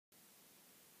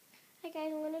Hi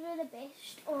guys, I'm going to do the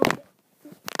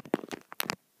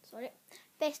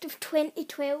best of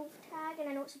 2012 tag, and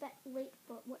I know it's a bit late,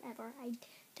 but whatever. I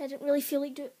didn't really feel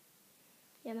like doing it.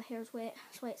 Yeah, my hair's wet,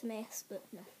 that's why it's a mess, but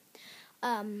no.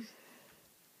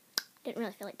 Didn't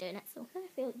really feel like doing it, so now I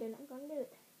feel like doing it, I'm going to do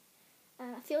it.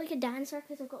 I feel like a dancer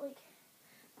because I've got like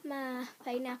my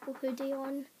pineapple hoodie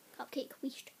on, cupcake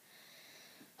wished.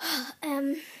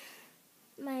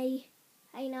 My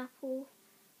pineapple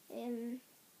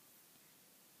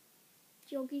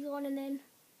joggies on, and then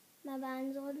my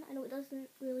Vans on. I know it doesn't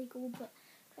really go, but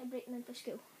I break them in for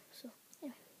school. So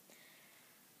anyway,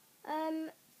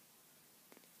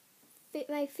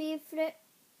 my favourite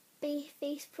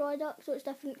face product. So it's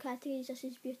different categories. This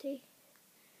is beauty.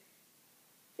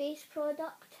 Face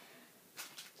product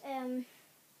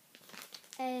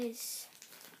is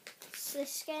the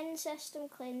Skin System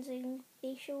Cleansing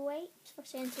Facial Wipes for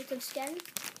sensitive skin.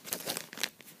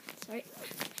 Sorry,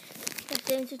 for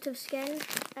sensitive skin.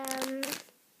 You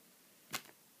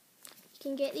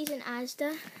can get these in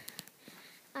Asda,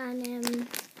 and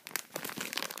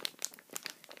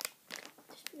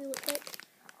just look like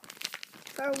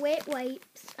for wet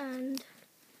wipes, and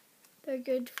they're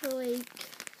good for like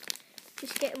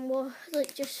just getting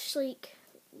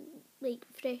like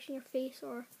freshen your face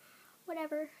or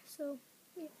whatever. So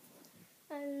yeah,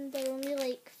 and they're only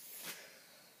like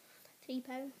 £3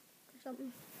 or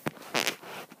something.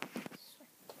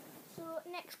 So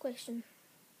next question.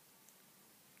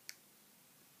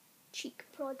 Cheek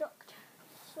product.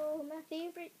 So my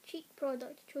favourite cheek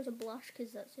product, I chose a blush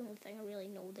because that's the only thing I really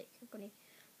know that you're going to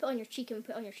put on your cheek and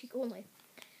put on your cheek only,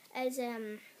 is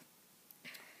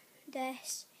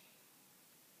this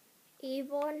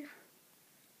Avon,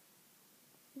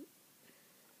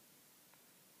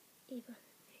 there you go.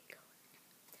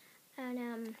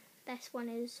 And this one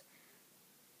is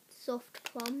Soft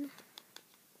Plum,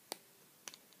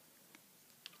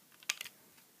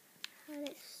 and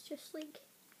it's just like,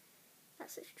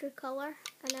 that's its true colour,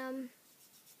 and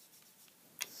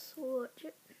swatch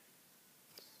it.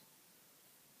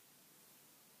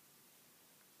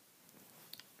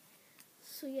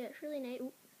 So yeah, it's really nice.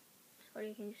 Ooh, sorry,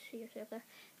 you can just see yourself there.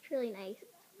 It's really nice.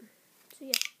 So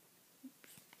yeah.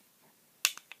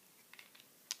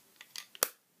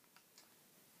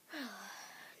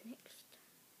 Next,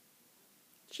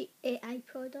 cheap eye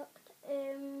product.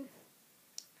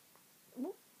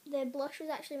 The blush was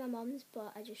actually my mum's,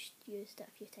 but I just used it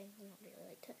a few times and not really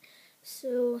liked it.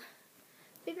 So,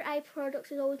 favourite eye product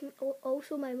is always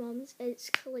also my mum's. It's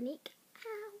Clinique.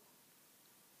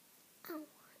 Ow.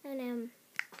 And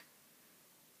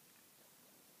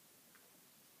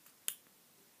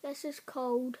this is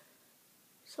called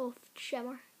Soft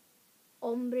Shimmer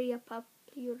Ombre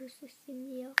Papyrus.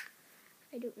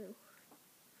 I don't know,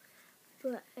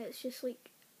 but it's just like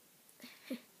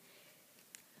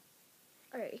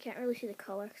alright, you can't really see the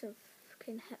colour because I've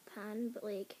kind of hit pan, but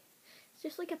like it's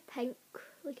just like a pink,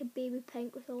 like a baby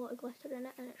pink with a lot of glitter in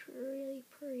it, and it's really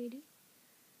pretty.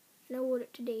 And I wore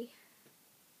it today.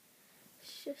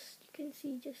 It's just, you can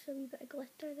see just a wee bit of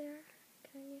glitter there,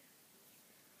 can you?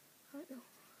 I don't know.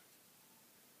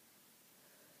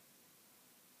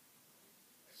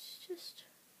 It's just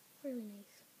really nice.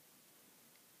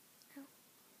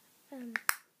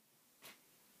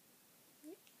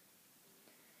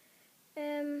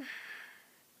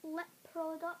 Lip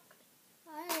product.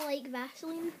 I like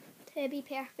Vaseline, to be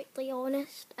perfectly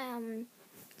honest.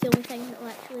 It's the only thing that will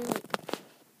actually like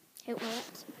help my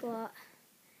lips, but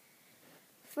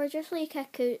for just like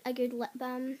a good lip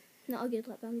balm, not a good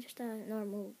lip balm, just a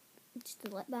normal, just a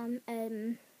lip balm,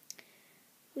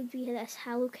 would be this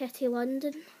Hello Kitty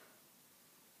London,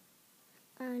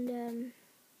 and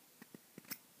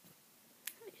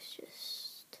it's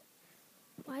just,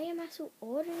 why am I so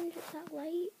orange? It's that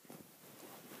light.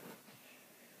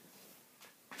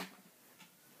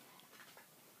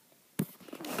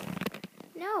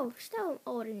 No, still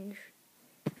orange.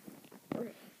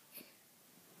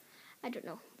 I don't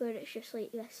know, but it's just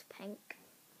like this pink.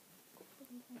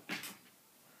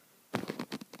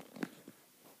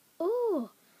 Oh,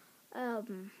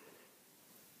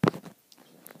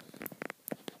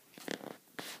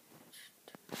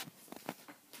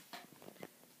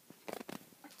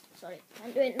 sorry,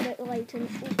 can't do anything about the lighting.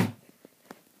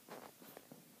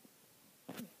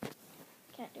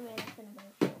 Can't do anything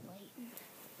about the lighting.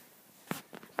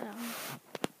 Yeah,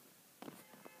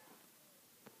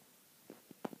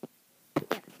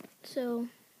 so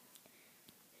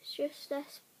it's just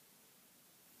this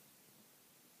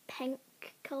pink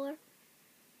colour,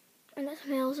 and it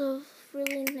smells of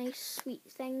really nice sweet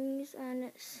things, and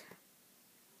it's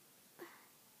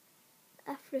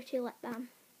a fruity lip balm.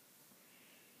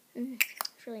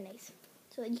 It's really nice.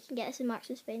 So you can get this in Marks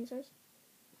and Spencer's.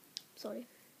 Sorry.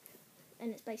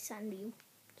 And it's by Sanrio.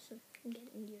 So you can get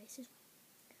it in the US as well.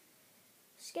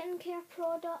 Skincare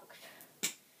product.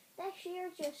 This year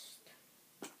just...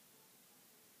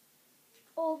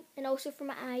 Oh, and also for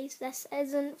my eyes. This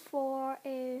isn't for...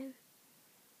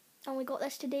 I only got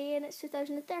this today and it's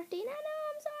 2013. I know,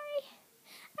 I'm sorry.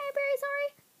 I'm very sorry.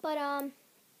 But,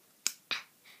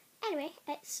 anyway,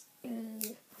 it's...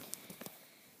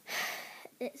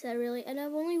 It's a really... And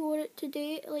I've only wore it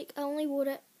today. Like, I only wore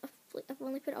it... I've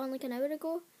only put it on like an hour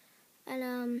ago.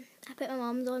 And, I put my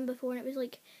mum's on before and it was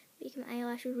like making my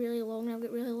eyelashes really long. And I've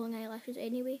got really long eyelashes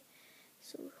anyway.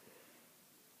 So...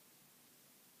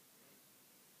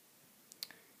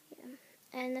 yeah.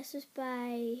 And this is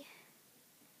by...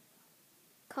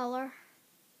 Colour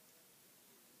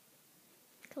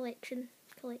Collection,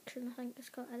 I think it's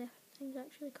called. Other things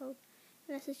actually called.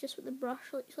 And this is just what the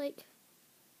brush looks like.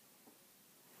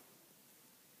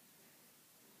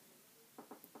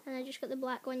 And I just got the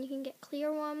black one. You can get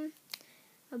clear one,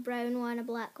 a brown one, a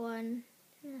black one.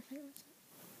 And I think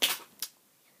that's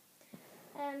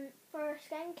it. For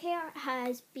skincare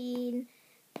has been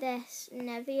this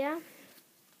Nivea.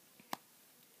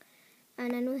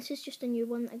 And I know this is just a new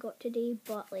one that I got today,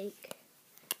 but like,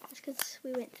 that's because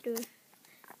we went through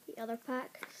the other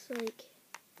pack, so like,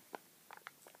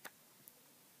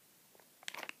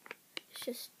 it's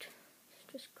just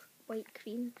white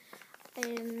cream.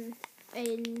 And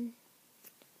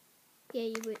yeah,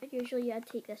 you would usually I'd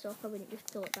take this off. I wouldn't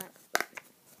just pull it back. But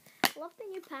I love the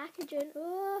new packaging.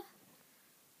 Oh,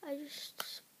 I just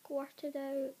squirted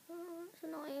out. Oh, that's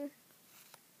annoying.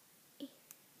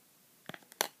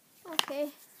 Okay,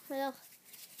 well,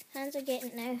 hands are getting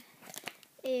it now.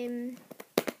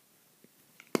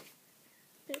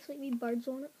 Looks like wee birds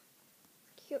on it.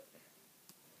 Cute.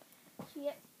 So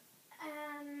yep.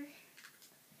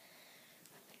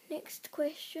 Next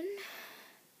question.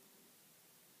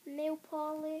 Nail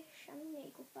polish. I'm gonna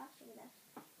go faster with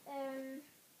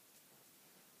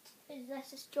this.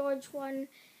 This is George one,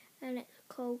 and it's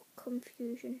called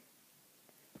Confusion.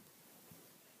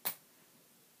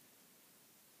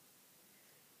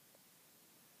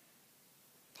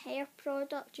 Hair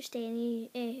product, just any.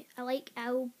 I like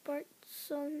Albert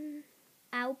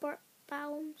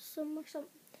Balsam or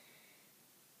something.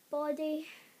 Body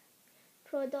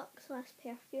product /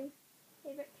 perfume.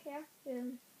 Favorite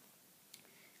perfume.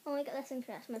 I only got this in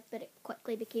Christmas, but it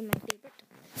quickly became my favorite.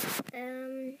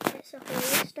 It's a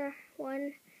Hollister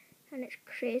one, and it's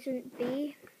Crescent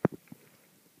Bay.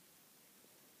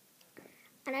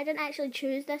 And I didn't actually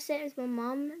choose this set. It was my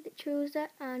mum that chose it,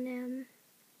 and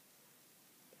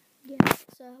yeah,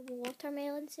 it's a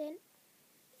watermelon scent.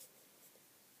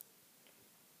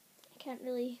 I can't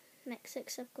really mix it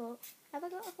because have I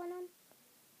got one on?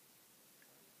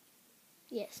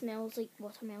 Yeah, it smells like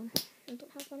watermelon. I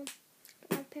don't have one on. I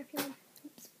don't have perfume on.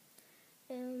 Oops.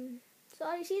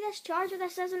 So you see this charger?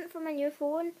 This isn't for my new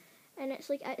phone, and it's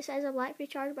like it says a BlackBerry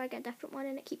charger, but I get a different one,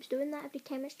 and it keeps doing that every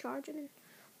time it's charging. And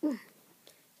it's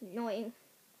annoying.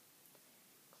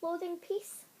 Clothing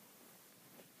piece.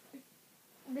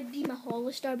 Would be my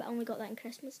Hollister, but I only got that in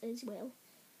Christmas as well.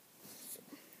 So,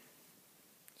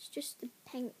 it's just the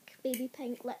pink, baby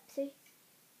pink lipsy.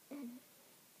 And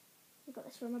I got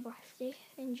this for my birthday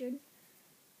in June.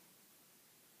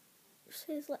 It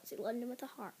says Lipsy London with a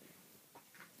heart.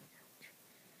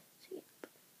 So, yep.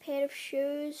 Pair of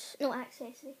shoes. No,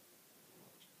 accessory.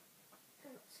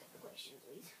 Let's get the questions,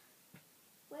 please.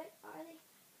 Where are they?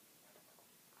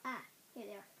 Ah, here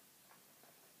they are.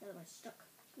 The other one's stuck.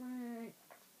 Come on.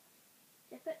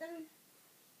 I put them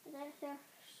as if they're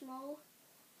small.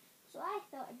 So I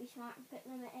thought it'd be smart to put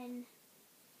them in,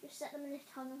 just set them in the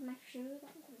tongue of my shoe.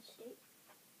 That was a mistake.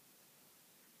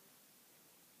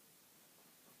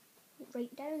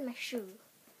 Right down my shoe.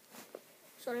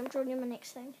 Sorry, I'm showing you my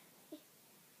next thing.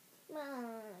 Come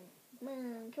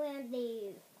on, come on,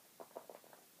 Dave.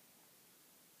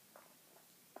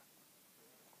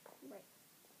 Right.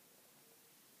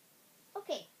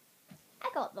 Okay, I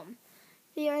got them.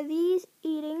 They are these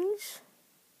earrings.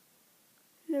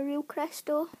 They're real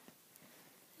crystal.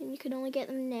 And you can only get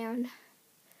them in Nairn.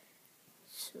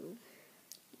 So,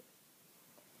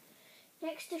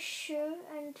 next is shoe,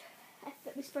 and if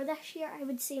it was for this year, I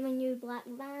would say my new black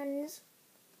Vans.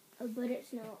 But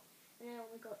it's not. And I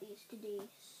only got these today,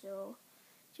 so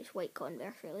just white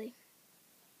Converse really.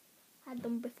 Had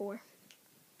them before.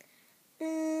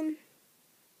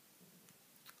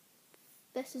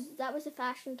 That was the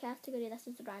fashion category. This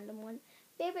is the random one.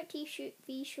 Favorite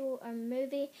TV show or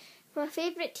movie? My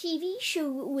favorite TV show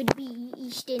would be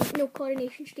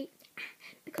Coronation Street,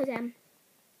 because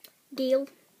Gail.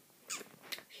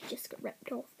 She just got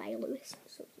ripped off by Lewis.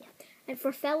 So yeah. And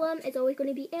for film, it's always going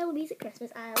to be Eloise at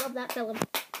Christmas. I love that film.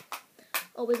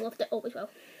 Always loved it. Always will.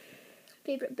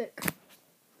 Favourite book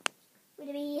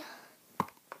would be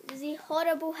The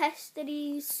Horrible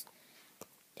Histories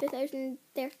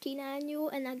 2013 annual,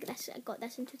 and I got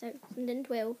this in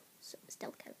 2012, so it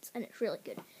still counts, and it's really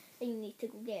good. And you need to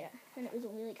go get it. And it was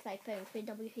only like £5 for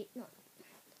WH, not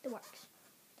the works.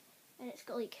 And it's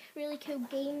got like really cool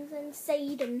games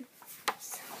inside, and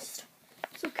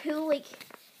so cool. Like you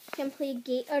can play a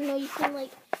game, or no, you can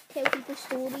like tell people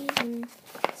stories and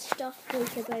stuff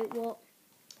like about what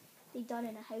they done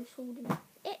in a household, and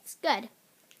it's good.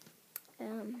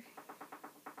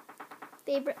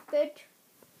 Favourite food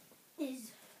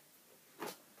is,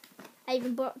 I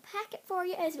even bought a packet for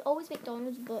you, as always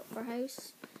McDonald's, but for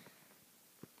house.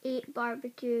 8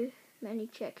 barbecue mini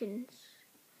chickens,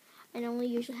 and I only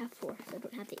usually have 4, so I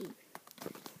don't have to eat.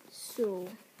 So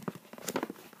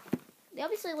they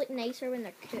obviously look nicer when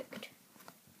they're cooked.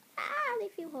 They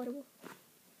feel horrible.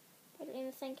 I don't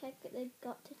even think they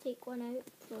got to take one out,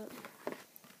 but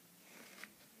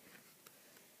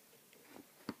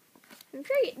I'm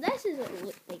sure this is what it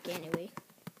looks like anyway.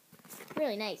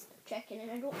 Really nice chicken,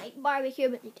 and I don't like barbecue,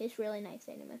 but it tastes really nice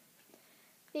anyway.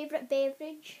 Favourite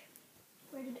beverage?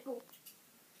 Where did it go?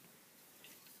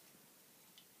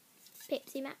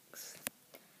 Pepsi Max.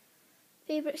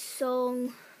 Favourite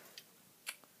song?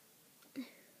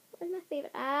 What is my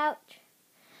favourite? Ouch.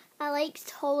 I liked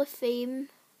Hall of Fame.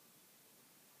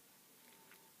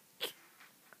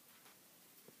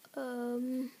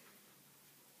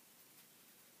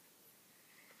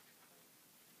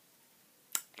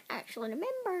 Actually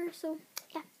remember, so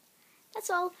yeah, that's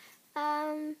all.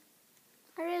 I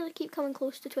really keep coming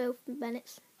close to 12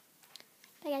 minutes.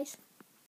 Bye guys.